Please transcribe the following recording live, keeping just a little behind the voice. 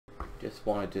just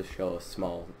wanted to show a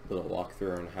small little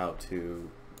walkthrough on how to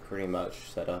pretty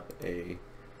much set up a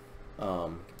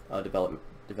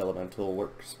developmental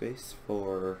workspace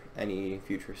for any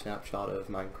future snapshot of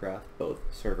Minecraft, both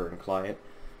server and client.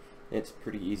 It's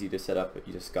pretty easy to set up, but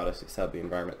you just gotta set up the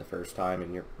environment the first time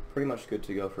and you're pretty much good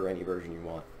to go for any version you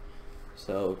want.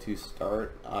 So to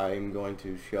start, I'm going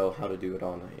to show how to do it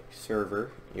on a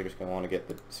server. You're just going to want to get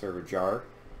the server jar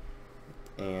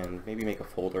and maybe make a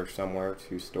folder somewhere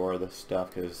to store the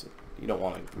stuff, because you don't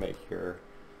want to make your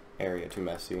area too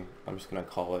messy. I'm just going to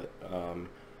call it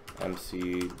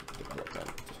MC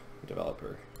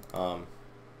developer.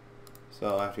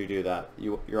 So after you do that,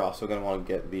 you're also going to want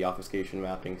to get the obfuscation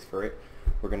mappings for it.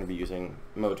 We're going to be using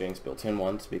Mojang's built-in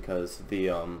ones because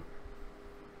the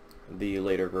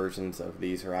later versions of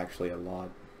these are actually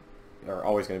are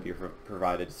always going to be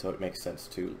provided, so it makes sense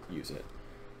to use it.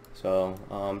 So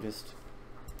just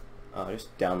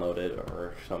download it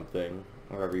or something,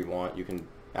 wherever you want. You can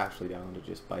actually download it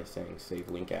just by saying save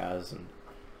link as and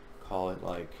call it,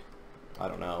 like, I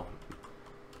don't know,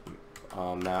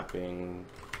 mapping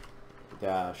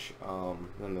dash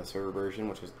then the server version,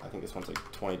 which is, I think this one's like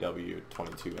 20W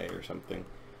 22A or something.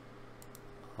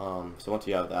 So once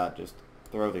you have that, just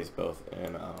throw these both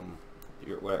in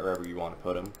wherever you want to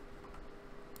put them.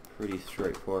 Pretty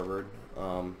straightforward.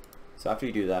 So after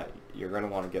you do that, you're going to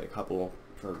want to get a couple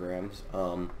programs.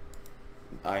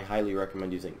 I highly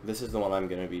recommend using, this is the one I'm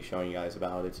going to be showing you guys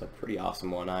about. It's a pretty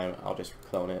awesome one. I'll just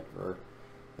clone it for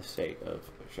the sake of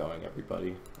showing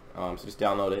everybody. So just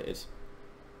download it. It's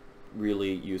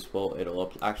really useful.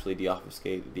 It'll actually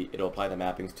deobfuscate, it'll apply the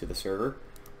mappings to the server.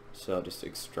 So just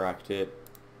extract it.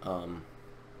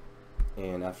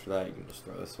 And after that, you can just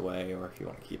throw this away, or if you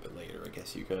want to keep it later, I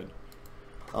guess you could.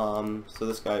 So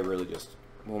this guy really just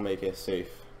will make a safe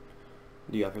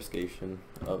deobfuscation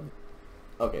of.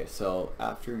 Okay, so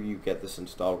after you get this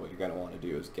installed, what you're going to want to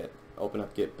do is open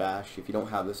up git bash. If you don't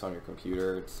have this on your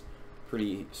computer, it's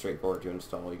pretty straightforward to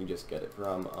install. You can just get it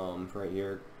from right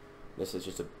here. This is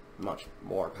just a much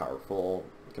more powerful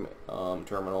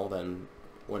terminal than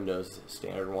Windows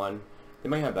standard one. They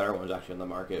might have better ones actually on the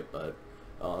market, but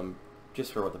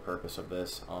just for the purpose of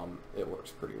this, it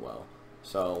works pretty well.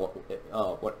 So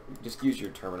just use your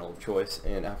terminal of choice,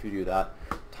 and after you do that,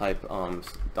 type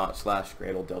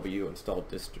 /gradlew install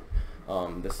dist.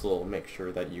 This will make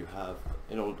sure that you have,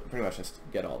 it'll pretty much just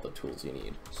get all the tools you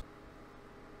need.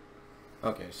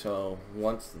 Okay, so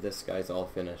once this guy's all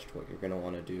finished, what you're going to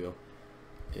want to do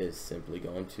is simply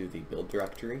go into the build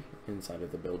directory. Inside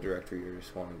of the build directory, you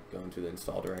just want to go into the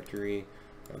install directory,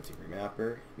 go into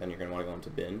Remapper, then you're going to want to go into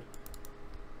bin.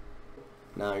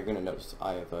 Now you're going to notice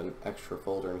I have an extra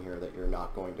folder in here that you're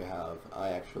not going to have. I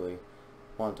actually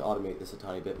wanted to automate this a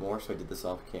tiny bit more, so I did this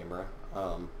off camera.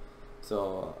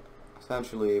 So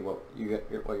essentially what you're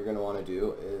going to want to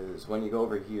do is, when you go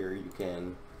over here, you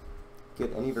can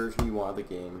get any version you want of the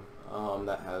game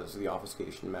that has the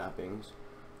obfuscation mappings,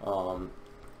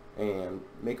 and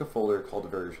make a folder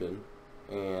called version.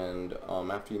 And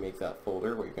after you make that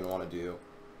folder, what you're going to want to do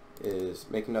is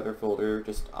make another folder.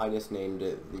 I just named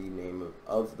it the name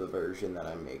of the version that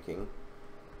I'm making.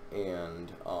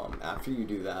 And after you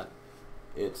do that,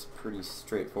 it's pretty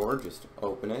straightforward. Just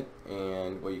open it,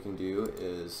 and what you can do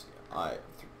is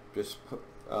just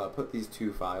put these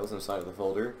two files inside of the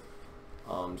folder,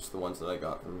 just the ones that I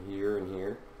got from here and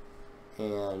here,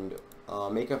 and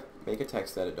make a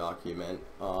text edit document,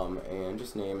 and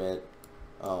just name it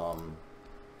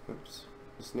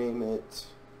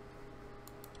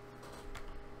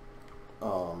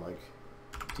like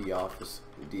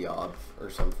deob or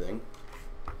something.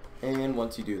 And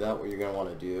once you do that, what you're going to want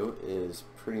to do is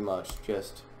pretty much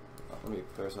just, let me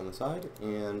throw this on the side,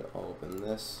 and I'll open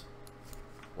this.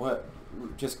 Pretty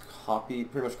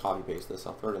much copy paste this.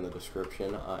 I'll throw it in the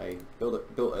description. I built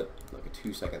it like a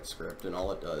 2-second script, and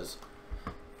all it does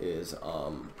is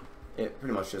it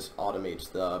pretty much just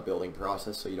automates the building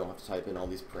process, so you don't have to type in all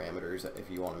these parameters if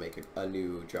you want to make a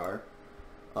new jar.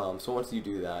 So once you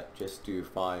do that, just do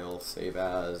file, save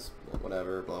as,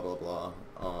 whatever, blah blah blah,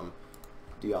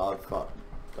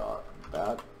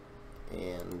 deob.bat,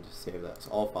 and save that.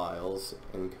 So all files,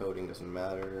 encoding doesn't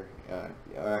matter,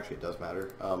 actually it does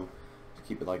matter, just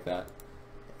keep it like that.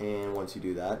 And once you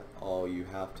do that, all you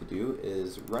have to do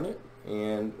is run it,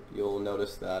 and you'll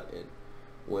notice that it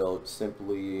will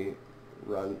simply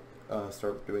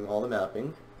start doing all the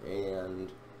mapping.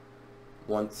 And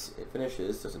once it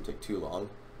finishes, doesn't take too long,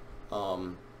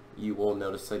 you will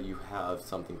notice that you have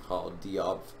something called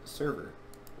deob server,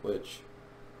 which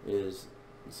is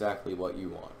exactly what you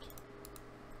want.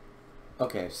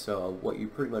 Okay, so what you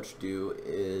pretty much do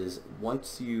is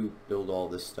once you build all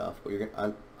this stuff, what you're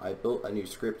gonna, I built a new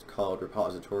script called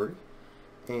repository,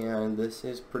 and this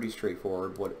is pretty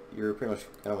straightforward. What you're pretty much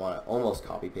gonna want to almost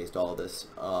copy paste all of this.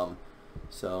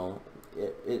 So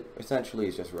it essentially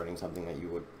is just running something that you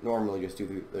would normally just do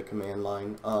through the command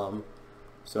line.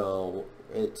 So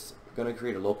it's gonna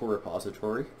create a local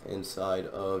repository inside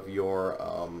of your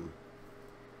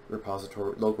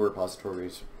local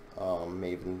repositories,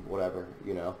 Maven, whatever,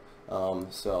 you know.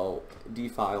 So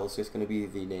dfile is just going to be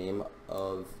the name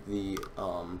of the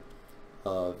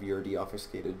of your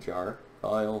deobfuscated jar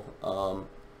file.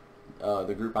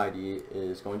 The group ID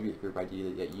is going to be the group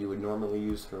ID that you would normally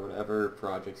use for whatever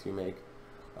projects you make.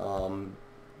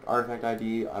 Artifact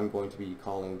ID, I'm going to be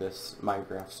calling this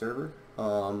Minecraft server.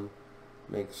 And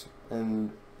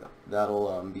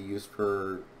that'll be used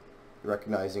for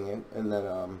recognizing it, and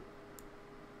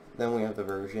then we have the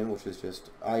version, which is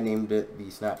just, I named it the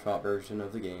snapshot version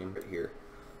of the game right here.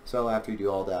 So after you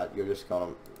do all that, you're just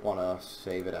gonna want to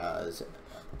save it as,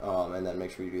 and then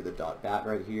make sure you do the .bat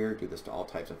right here, do this to all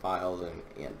types of files, and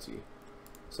ANSI.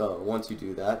 So once you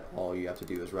do that, all you have to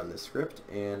do is run this script,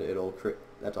 and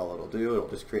that's all it'll do. It'll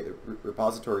just create the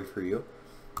repository for you.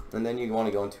 And then you want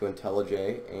to go into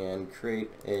IntelliJ and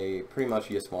create pretty much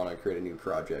you just want to create a new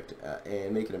project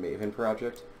and make it a Maven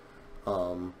project.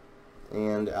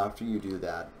 And after you do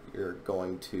that, you're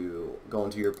going to go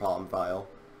into your POM file,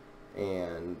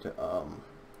 and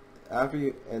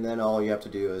then all you have to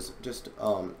do is just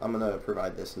I'm gonna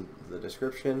provide this in the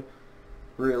description.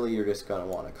 Really, you're just gonna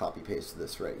want to copy paste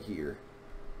this right here,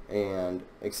 and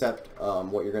except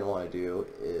what you're gonna want to do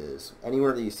is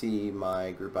anywhere that you see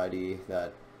my group ID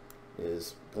that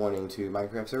is pointing to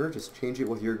Minecraft server, just change it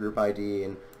with your group ID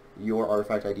and your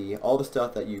artifact ID, all the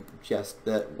stuff that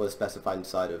that was specified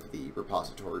inside of the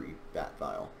repository bat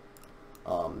file.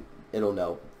 It'll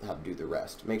know how to do the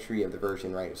rest. Make sure you have the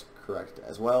version right is correct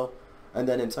as well. And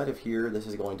then inside of here, this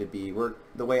is going to be,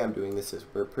 the way I'm doing this is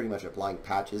we're pretty much applying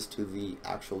patches to the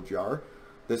actual jar.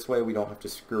 This way we don't have to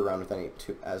screw around with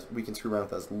we can screw around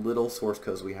with as little source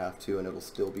code as we have to, and it'll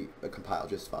still be compile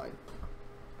just fine.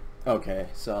 Okay,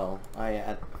 so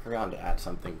I forgot to add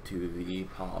something to the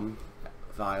POM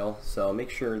file, so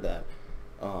make sure that,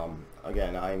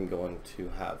 again, I'm going to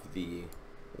have the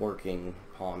working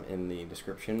POM in the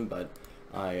description, but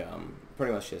I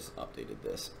pretty much just updated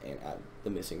this and added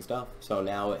the missing stuff, so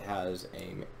now it has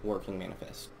a working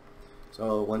manifest.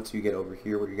 So once you get over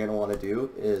here, what you're going to want to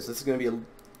do is, this is going to be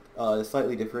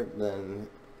slightly different than,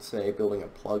 say, building a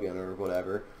plugin or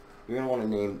whatever. You're going to want to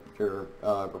name your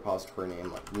repository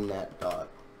name like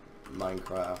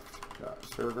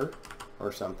net.minecraft.server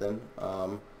or something.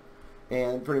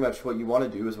 And pretty much what you want to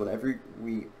do is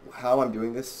how I'm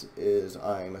doing this is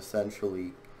I'm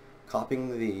essentially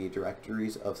copying the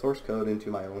directories of source code into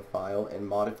my own file and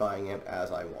modifying it as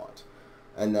I want.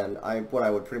 And then what I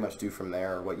would pretty much do from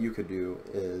there, what you could do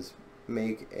is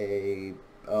make a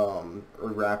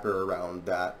wrapper around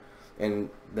that, and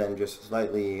then just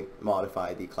slightly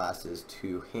modify the classes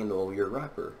to handle your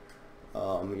wrapper.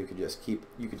 You could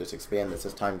just expand this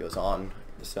as time goes on.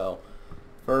 So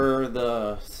for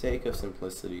the sake of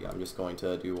simplicity, I'm just going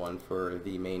to do one for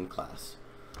the main class.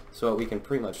 So what we can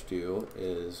pretty much do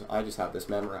is, I just have this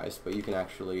memorized, but you can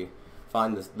actually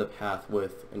find the path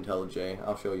with IntelliJ.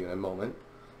 I'll show you in a moment.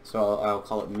 So I'll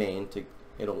call it main.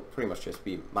 It'll pretty much just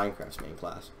be Minecraft's main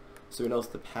class. So we know it's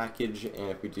the package, and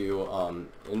if we do,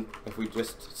 if we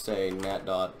just say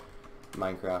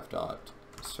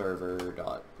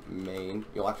net.minecraft.server.main,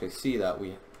 you'll actually see that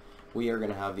we are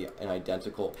going to have an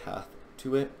identical path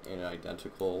to it and an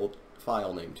identical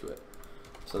file name to it.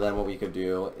 So then what we could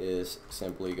do is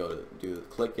simply go to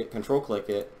control click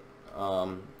it.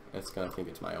 It's going to think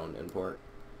it's my own import.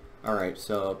 Alright,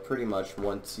 so pretty much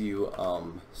once you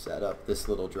set up this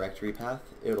little directory path,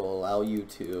 it'll allow you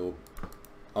to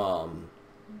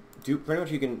pretty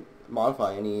much you can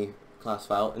modify any class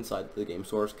file inside the game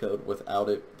source code without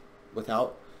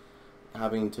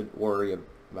having to worry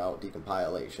about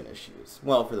decompilation issues.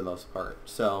 Well, for the most part.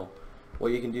 So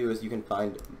what you can do is you can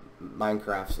find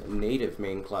Minecraft's native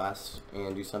main class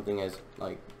and do something as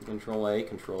like Control A,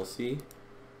 Control C,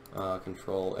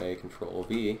 Control A, Control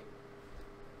V,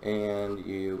 and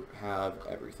you have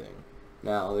everything.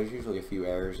 Now there's usually a few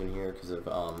errors in here because of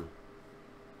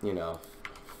you know,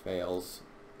 fails,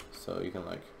 so you can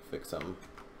like fix them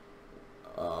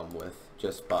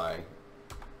just by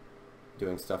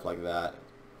doing stuff like that,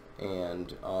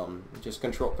 and just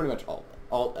pretty much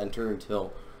alt enter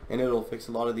and it'll fix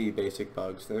a lot of the basic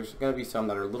bugs. There's going to be some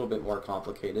that are a little bit more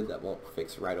complicated that won't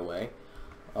fix right away.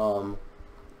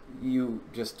 you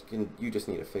just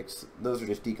need to fix those. Are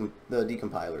just the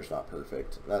decompiler's not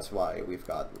perfect. That's why we've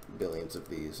got billions of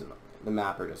these, and the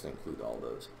mapper doesn't include all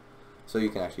those. So you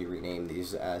can actually rename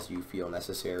these as you feel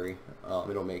necessary.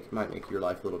 Might make your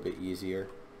life a little bit easier.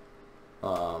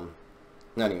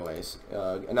 Anyways,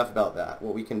 enough about that.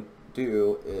 What we can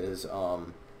do is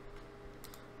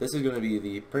this is going to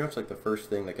be pretty much like the first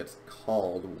thing that gets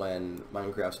called when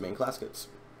Minecraft's main class gets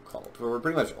called. We're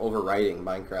pretty much overriding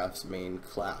Minecraft's main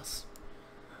class.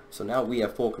 So now we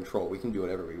have full control. We can do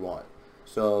whatever we want.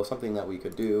 So something that we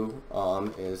could do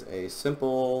is a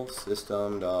simple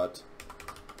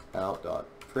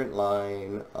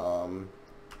system.out.println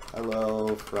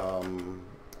hello from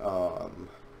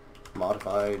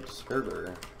modified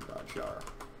server.jar.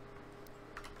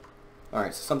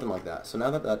 Alright, so something like that. So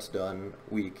now that that's done,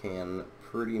 we can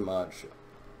pretty much,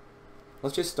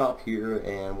 let's just stop here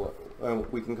and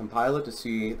we can compile it to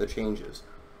see the changes.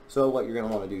 So what you're going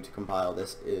to want to do to compile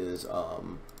this is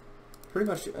pretty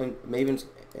much,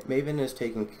 Maven is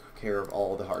taking care of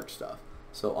all the hard stuff.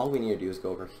 So all we need to do is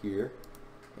go over here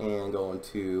and go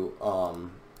into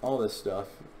all this stuff,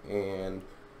 and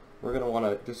we're going to want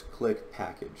to just click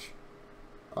package.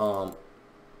 And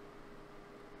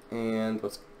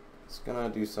it's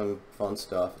going to do some fun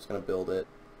stuff. It's going to build it.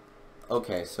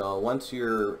 Okay, so once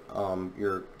your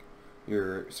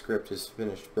script is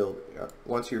finished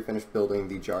once you're finished building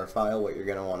the jar file, what you're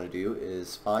going to want to do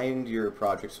is find your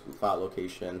project's file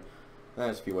location.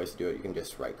 There's a few ways to do it. You can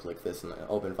just right click this and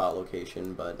open file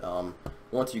location, but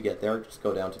once you get there, just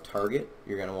go down to target.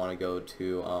 You're going to want to go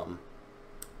to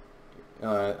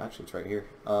actually it's right here.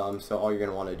 So all you're going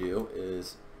to want to do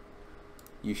is,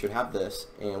 you should have this,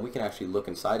 and we can actually look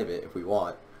inside of it if we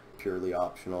want. Purely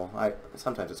optional.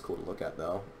 Sometimes it's cool to look at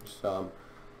though. So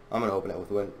I'm going to open it with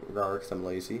WinRAR because I'm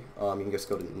lazy. You can just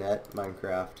go to net,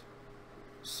 Minecraft,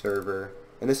 server,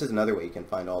 and this is another way you can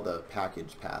find all the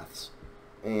package paths.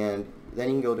 And then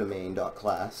you can go to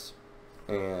main.class,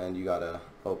 and you gotta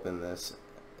open this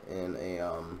in a,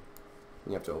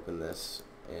 you have to open this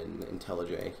in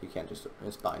IntelliJ. You can't just,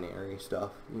 it's binary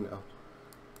stuff, you know.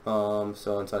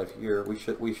 So inside of here,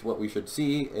 what we should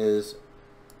see is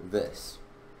this.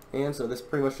 And so this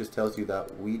pretty much just tells you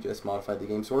that we just modified the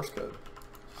game source code.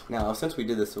 Now, since we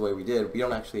did this the way we did, we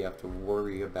don't actually have to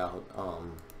worry about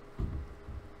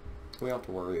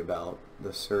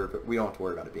the server. We don't have to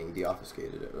worry about it being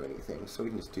deobfuscated or anything. So we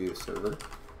can just do server,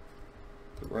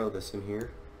 throw this in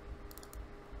here,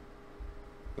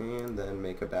 and then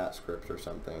make a bat script or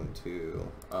something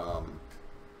to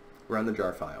run the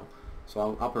jar file.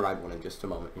 So I'll provide one in just a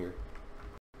moment here.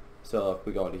 So if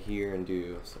we go into here and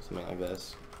do something like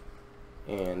this,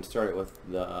 and start it with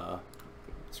the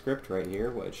script right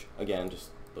here, which again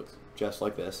just looks just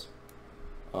like this.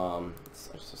 It's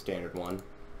just a standard one.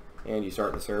 And you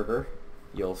start the server,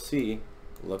 you'll see,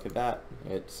 look at that,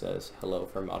 it says hello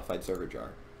from modified server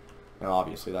jar. Now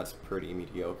obviously that's pretty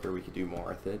mediocre, we could do more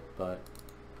with it, but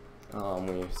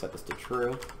we set this to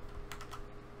true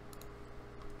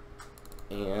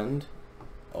and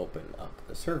open up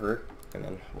the server, and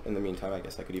then in the meantime I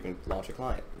guess I could even launch a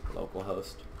client,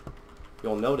 localhost.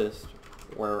 You'll notice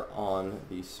we're on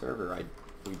the server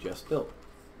we just built,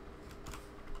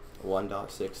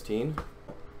 1.16.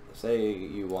 Say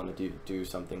you want to do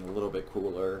something a little bit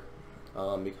cooler,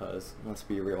 because let's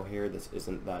be real here, this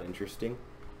isn't that interesting.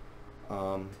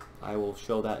 I will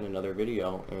show that in another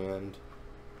video, and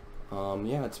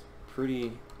yeah, it's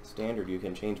pretty standard. You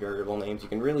can change variable names, you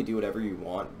can really do whatever you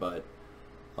want, but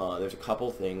there's a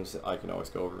couple things that I can always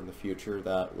go over in the future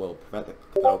that will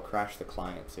that'll crash the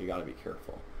client, so you got to be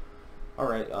careful.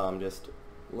 Alright, just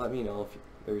let me know if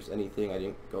there's anything I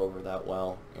didn't go over that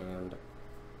well, and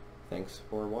thanks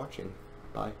for watching.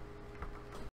 Bye.